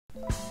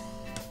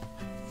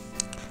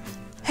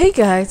Hey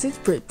guys, it's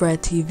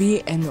Brad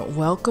TV and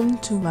welcome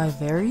to my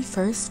very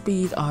first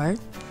speed art.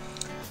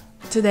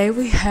 Today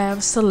we have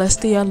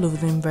Celestia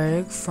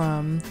Ludenberg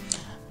from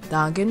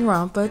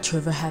Danganronpa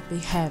Trigger Happy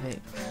Havoc.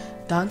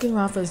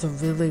 Danganronpa is a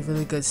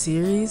really good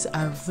series.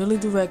 I really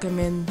do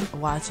recommend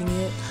watching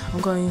it.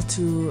 I'm going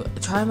to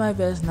try my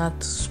best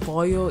not to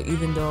spoil,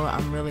 even though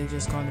I'm really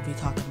just going to be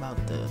talking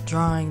about the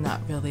drawing,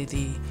 not really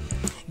the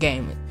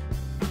game.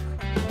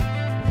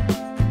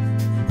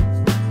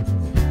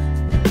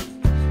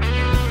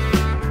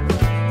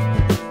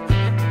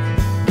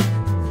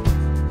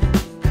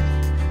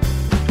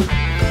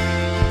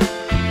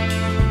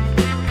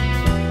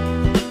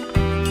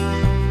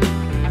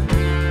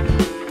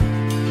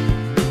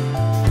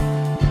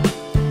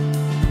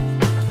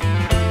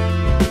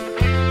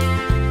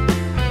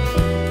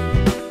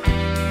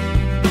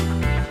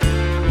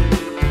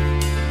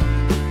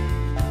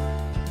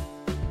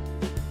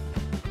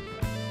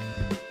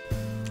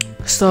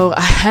 So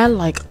I had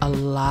like a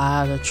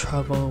lot of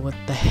trouble with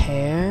the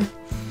hair,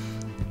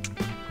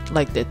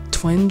 like the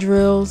twin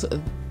drills.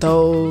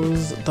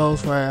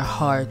 Those were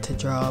hard to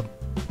draw,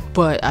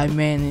 but I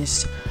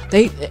managed.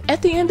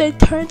 At the end they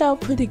turned out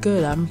pretty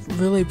good. I'm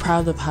really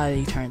proud of how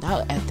they turned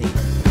out at the end.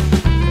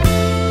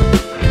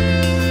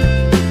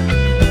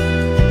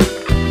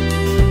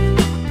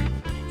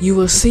 You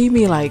will see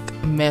me like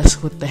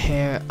mess with the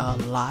hair a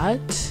lot,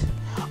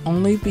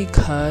 only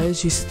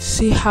because you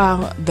see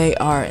how they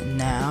are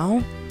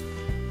now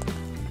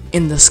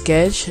in the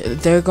sketch.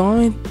 They're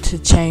going to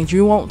change.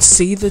 You won't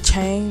see the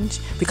change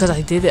because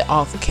I did it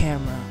off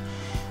camera,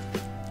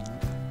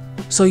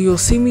 so you'll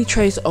see me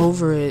trace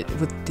over it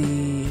with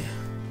the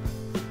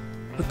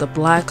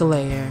black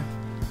layer,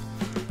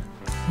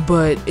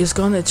 but it's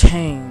gonna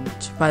change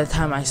by the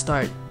time I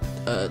start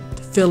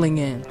filling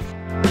in.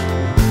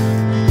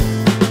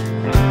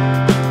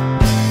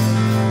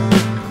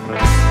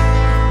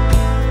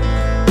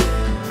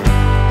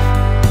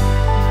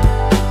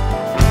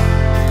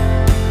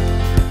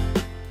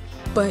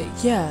 But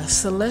yeah,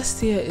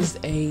 Celestia is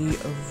a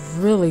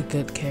really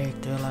good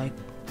character. Like,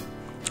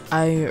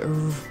 I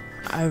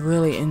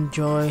really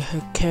enjoy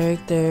her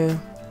character.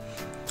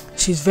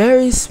 She's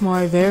very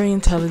smart, very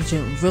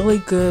intelligent, really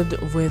good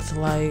with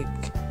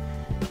like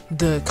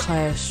the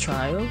class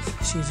trials.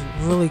 She's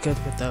really good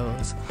with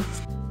those.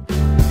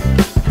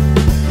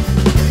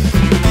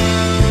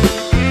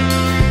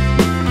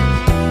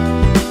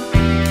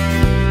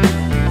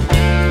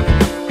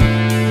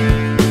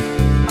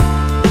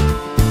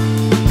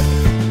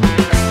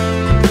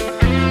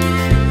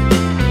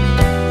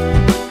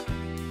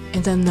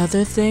 And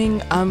another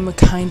thing, I'm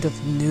kind of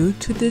new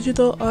to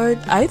digital art.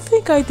 I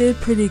think I did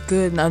pretty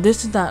good. Now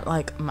this is not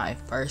like my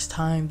first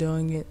time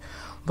doing it,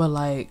 but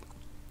like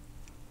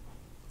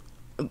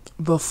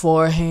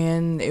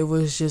beforehand it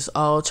was just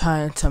all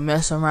trying to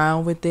mess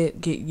around with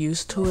it, get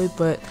used to it.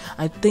 But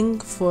I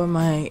think for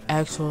my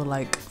actual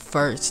like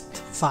first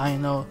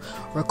final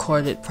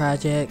recorded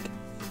project,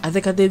 I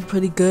think I did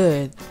pretty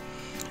good,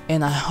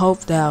 and I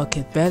hope that I'll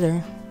get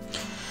better.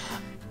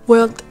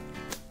 Well,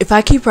 if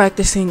I keep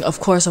practicing, of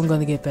course I'm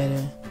gonna get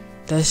better.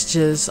 That's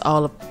just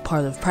all a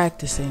part of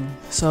practicing.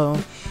 So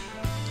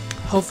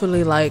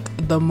hopefully,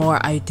 like, the more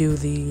I do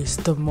these,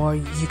 the more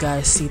you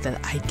guys see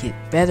that I get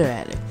better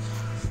at it.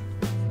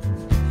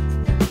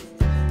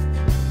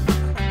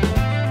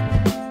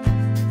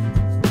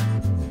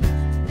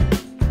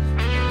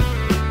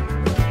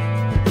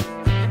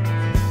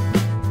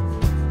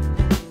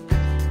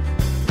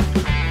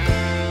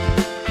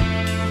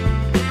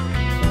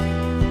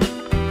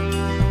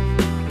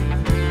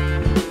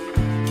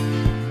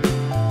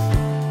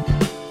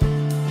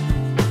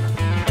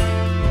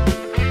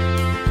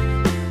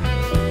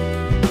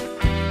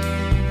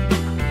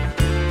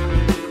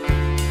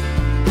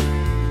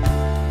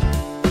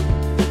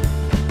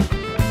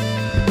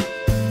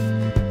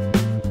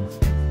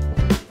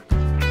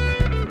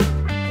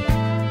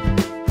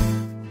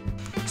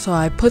 So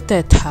I put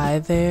that tie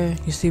there.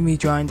 You see me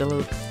drawing the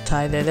little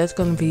tie there. That's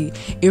going to be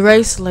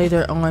erased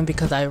later on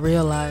because I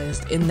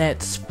realized in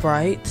that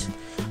sprite,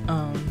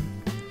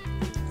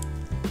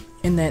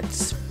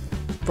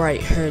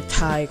 her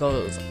tie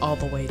goes all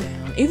the way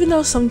down. Even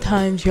though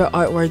sometimes your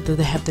artwork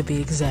doesn't have to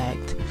be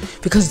exact,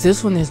 because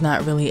this one is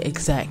not really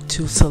exact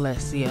to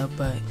Celestia,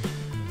 but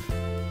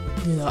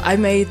you know, I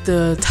made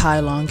the tie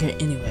longer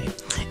anyway.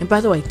 And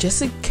by the way,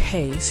 just in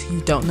case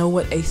you don't know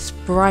what a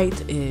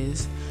sprite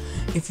is,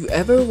 if you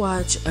ever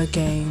watch a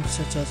game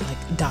such as like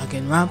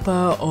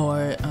Danganronpa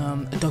or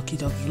Doki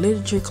Doki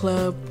Literature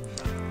Club,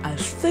 I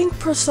think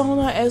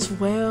Persona as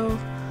well.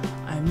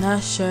 I'm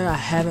not sure. I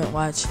haven't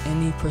watched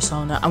any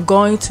Persona. I'm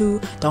going to.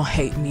 Don't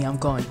hate me. I'm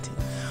going to.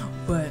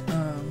 But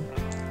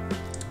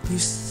you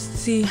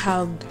see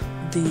how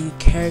the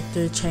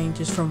character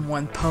changes from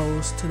one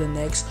pose to the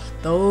next.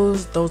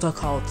 Those are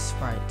called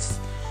sprites.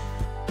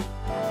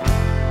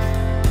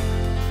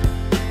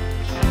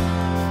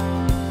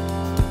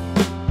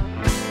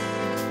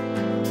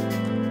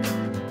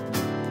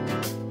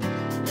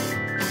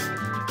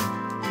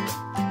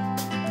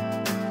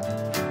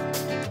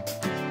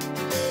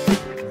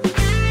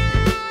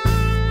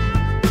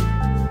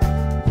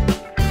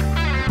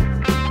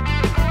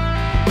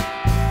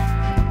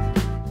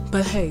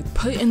 hey,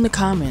 put in the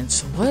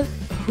comments,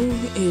 who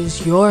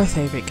is your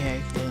favorite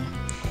character?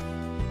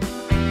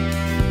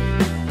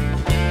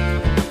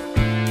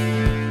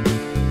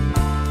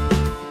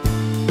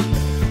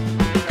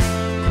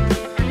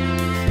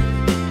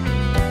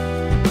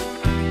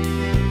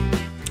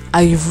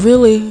 I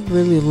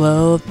really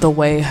love the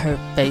way her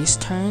face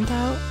turned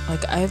out.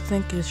 Like, I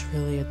think it's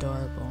really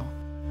adorable.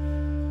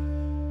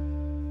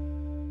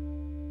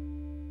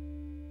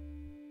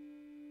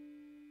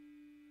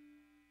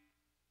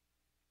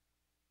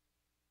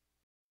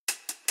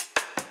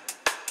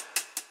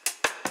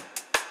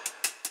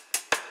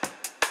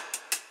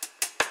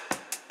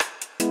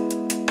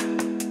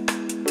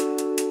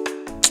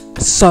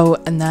 So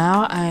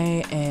now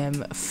I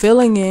am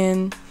filling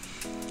in.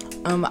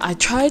 I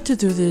tried to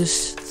do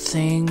this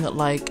thing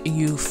like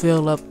you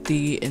fill up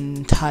the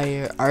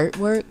entire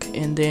artwork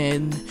and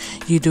then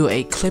you do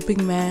a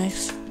clipping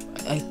mask,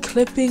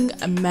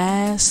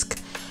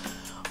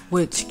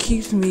 which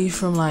keeps me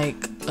from like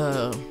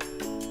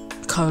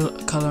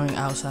coloring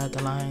outside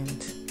the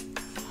lines.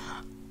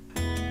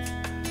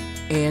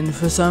 And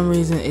for some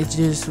reason it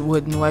just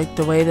wouldn't work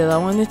the way that I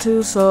wanted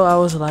to, so I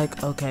was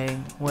like, okay,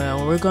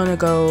 well, we're gonna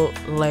go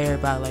layer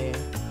by layer,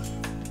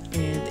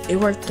 and it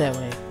worked that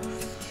way.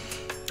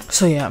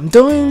 So yeah, I'm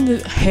doing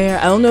the hair.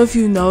 I don't know if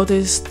you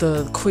noticed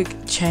the quick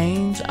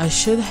change. I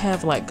should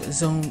have like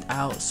zoomed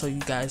out so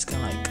you guys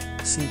can like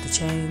see the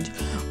change,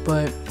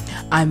 but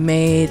I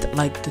made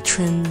like the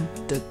twin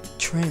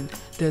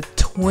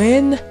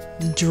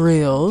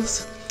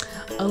drills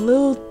a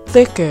little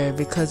thicker,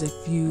 because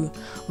if you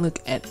look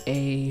at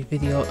if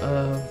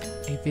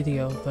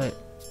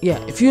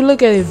you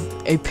look at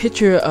a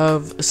picture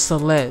of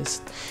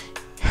Celeste,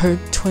 her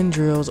twin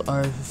drills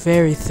are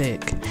very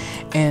thick,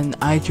 and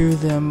I drew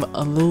them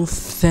a little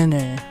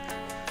thinner,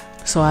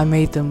 so I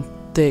made them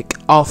thick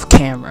off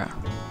camera.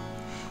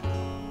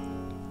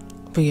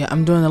 But yeah,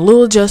 I'm doing a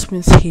little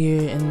adjustments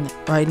here, and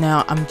right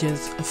now I'm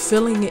just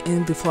filling it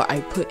in before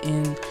I put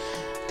in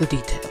the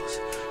details.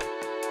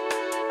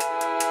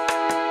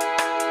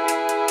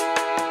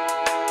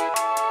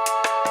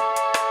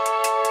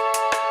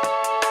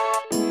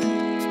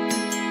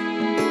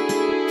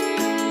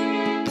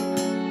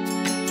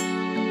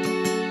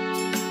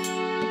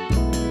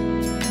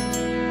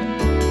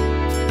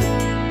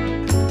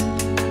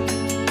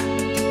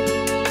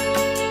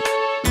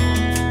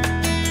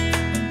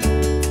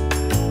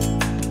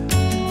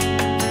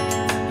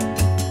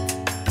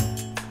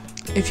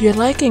 If you're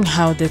liking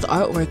how this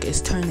artwork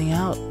is turning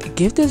out,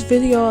 give this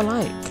video a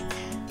like.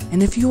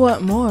 And if you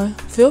want more,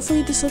 feel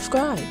free to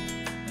subscribe.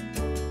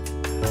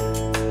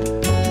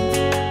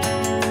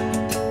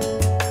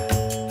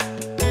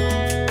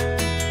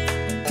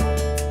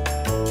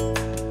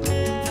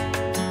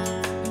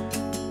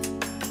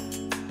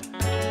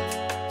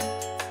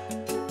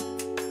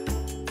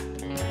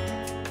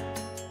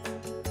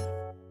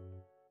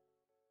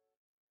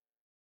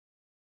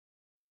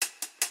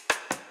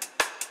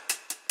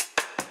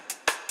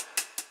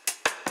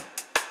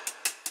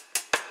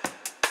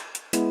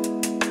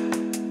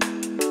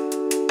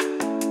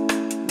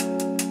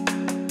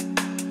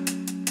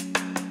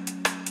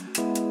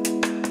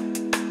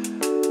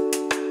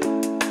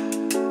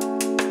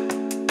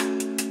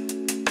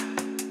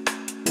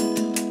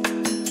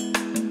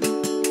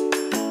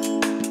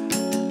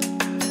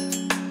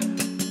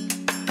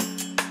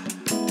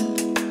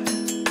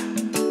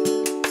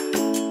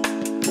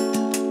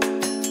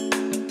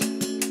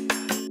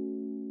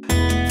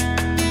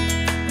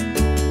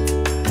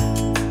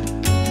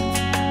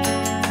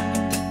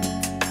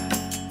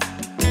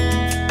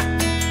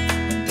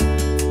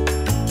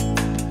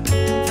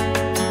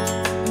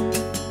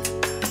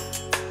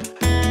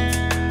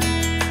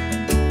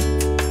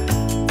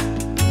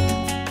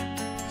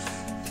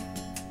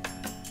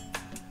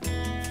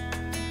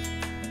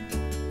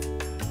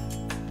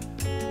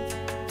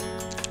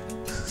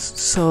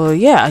 So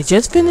yeah, I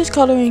just finished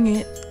coloring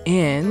it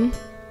in.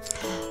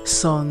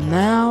 So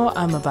now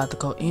I'm about to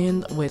go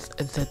in with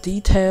the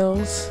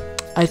details.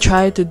 I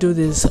tried to do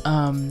this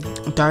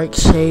dark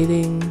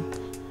shading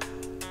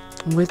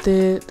with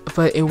it,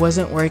 but it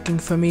wasn't working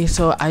for me,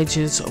 so I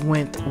just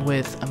went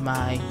with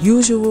my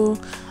usual.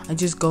 I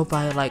just go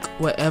by like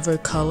whatever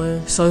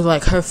color. So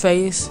like her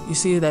face, you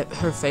see that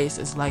her face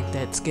is like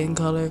that skin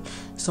color,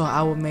 so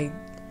I will make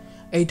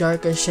a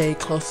darker shade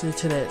closer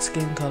to that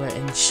skin color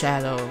and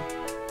shadow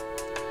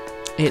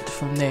it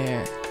from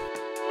there.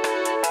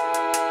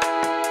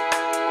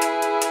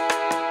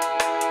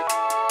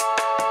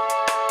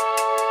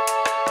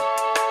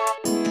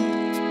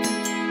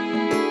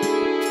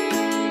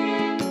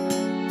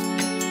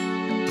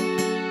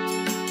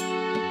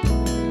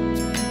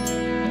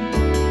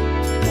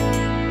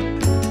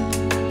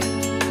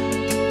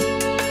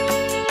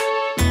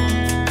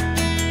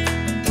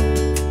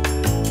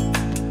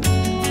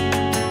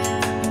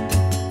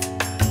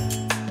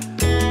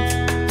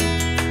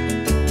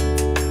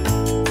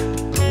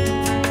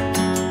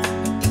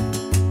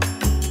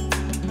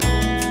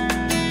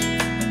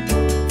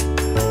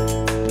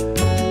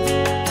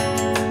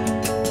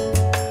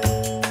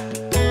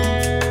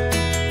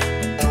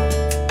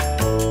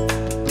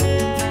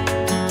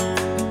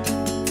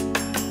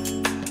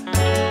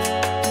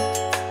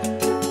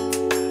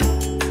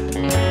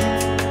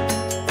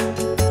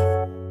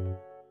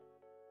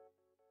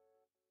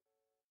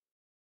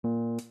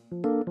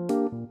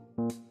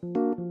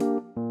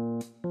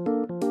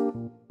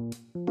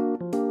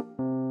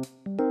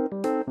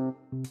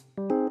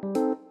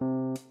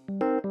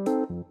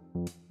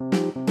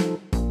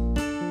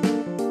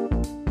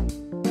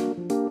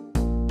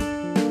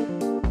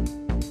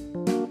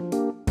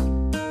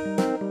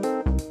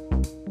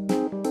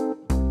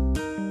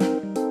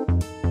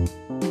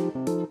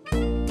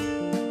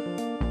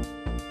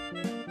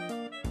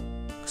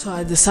 So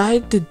I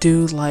decided to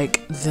do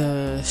like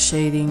the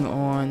shading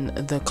on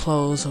the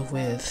clothes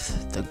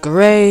with the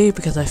gray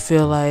because I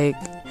feel like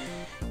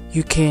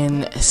you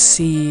can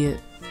see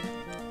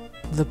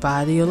the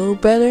body a little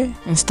better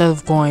instead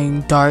of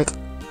going dark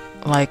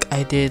like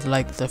I did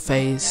like the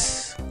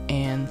face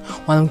and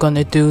what I'm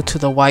gonna do to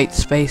the white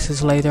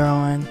spaces later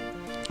on.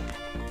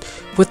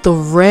 With the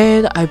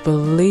red, I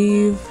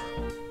believe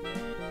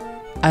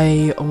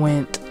I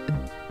went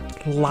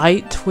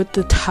light with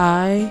the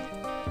tie.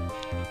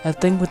 I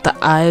think with the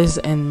eyes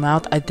and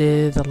mouth I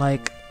did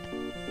like,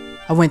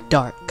 I went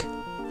dark.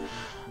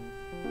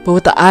 But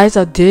with the eyes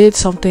I did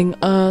something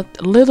a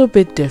little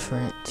bit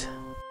different.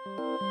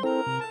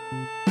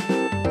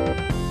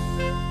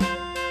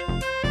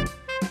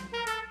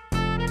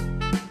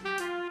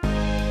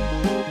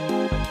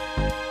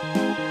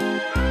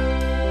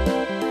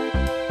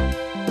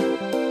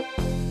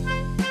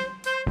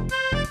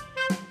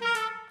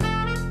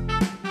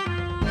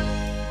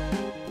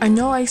 I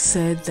know I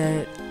said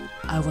that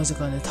I wasn't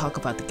going to talk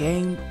about the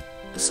game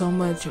so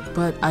much,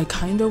 but I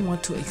kind of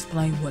want to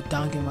explain what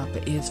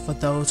Danganronpa is for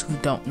those who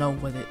don't know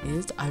what it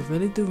is. I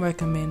really do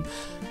recommend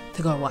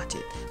to go watch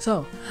it.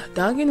 So,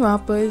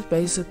 Danganronpa is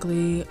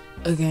basically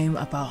a game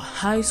about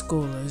high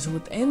schoolers.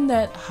 Within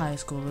that high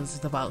schoolers,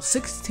 it's about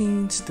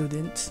 16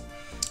 students.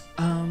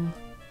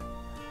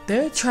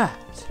 They're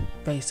trapped,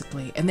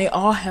 basically, and they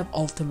all have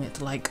ultimate,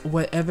 like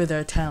whatever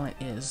their talent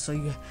is.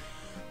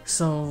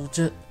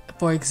 Just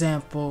for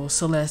example,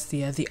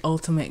 Celestia, the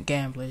ultimate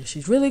gambler.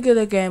 She's really good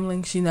at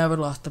gambling. She never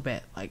lost a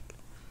bet. Like,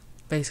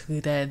 basically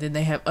that. Then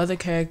they have other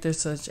characters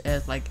such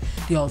as, like,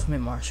 the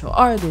ultimate martial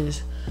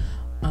artist,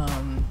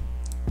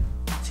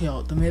 the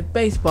ultimate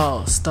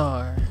baseball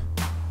star,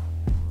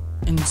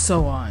 and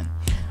so on.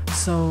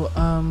 So,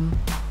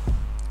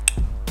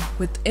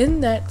 within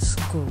that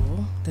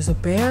school, there's a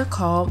bear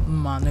called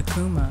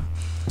Monokuma.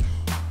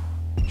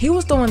 He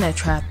was the one that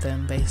trapped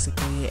them,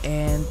 basically,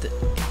 and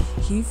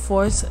he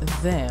forced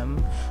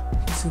them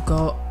to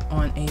go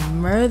on a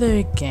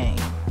murder game.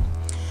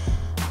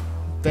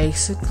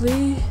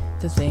 Basically,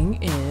 the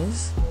thing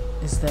is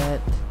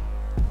that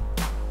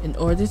in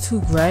order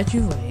to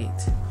graduate,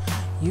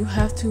 you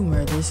have to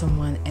murder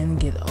someone and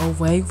get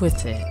away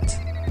with it.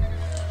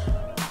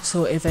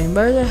 So if a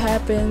murder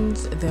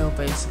happens, they'll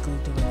basically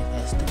do an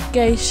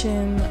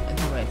investigation, do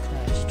a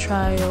class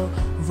trial,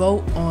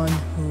 vote on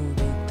who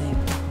they think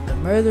the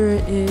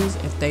murderer is.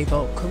 If they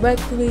vote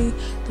correctly,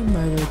 the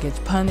murderer gets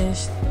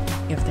punished.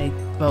 If they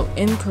vote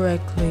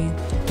incorrectly,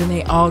 then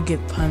they all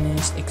get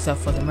punished except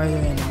for the murderer,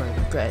 and the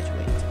murderer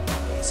graduates,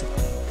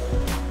 basically.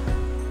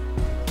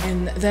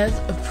 And that's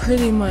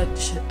pretty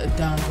much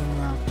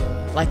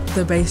Danganronpa, like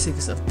the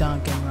basics of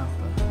Danganronpa.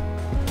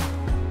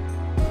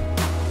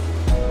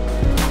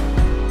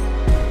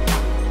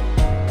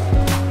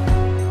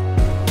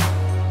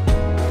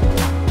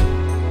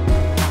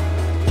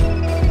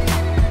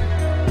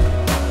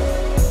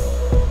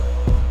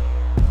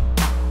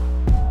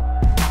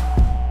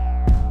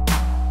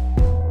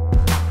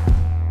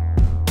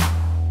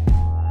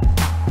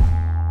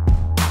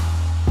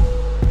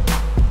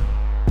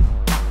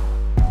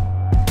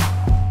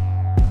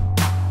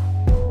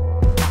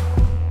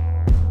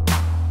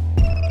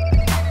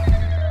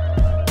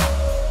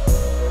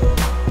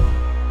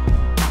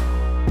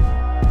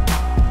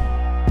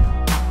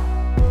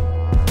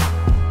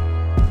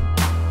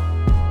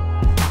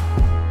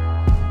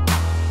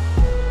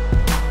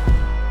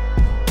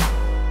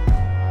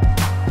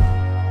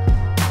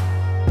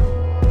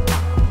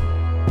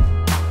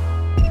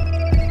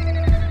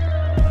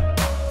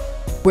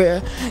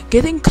 We're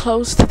getting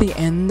close to the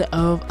end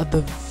of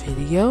the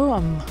video.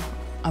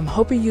 I'm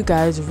hoping you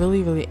guys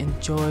really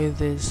enjoy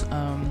this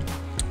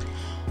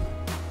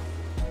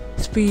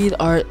speed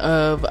art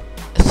of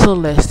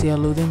Celestia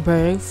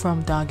Ludenberg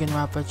from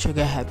Danganronpa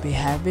Trigger Happy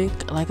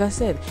Havoc. Like I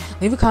said,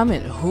 leave a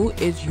comment. Who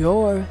is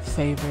your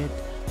favorite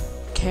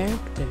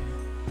character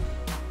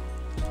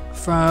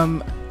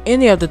from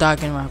any of the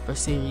Danganronpa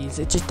series?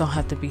 It just don't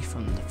have to be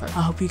from the first.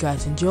 I hope you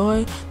guys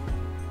enjoy.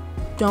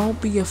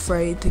 Don't be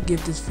afraid to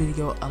give this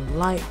video a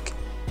like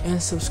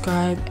and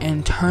subscribe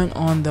and turn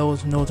on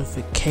those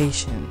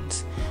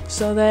notifications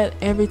so that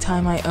every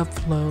time I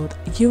upload,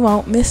 you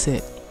won't miss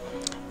it.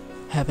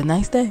 Have a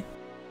nice day.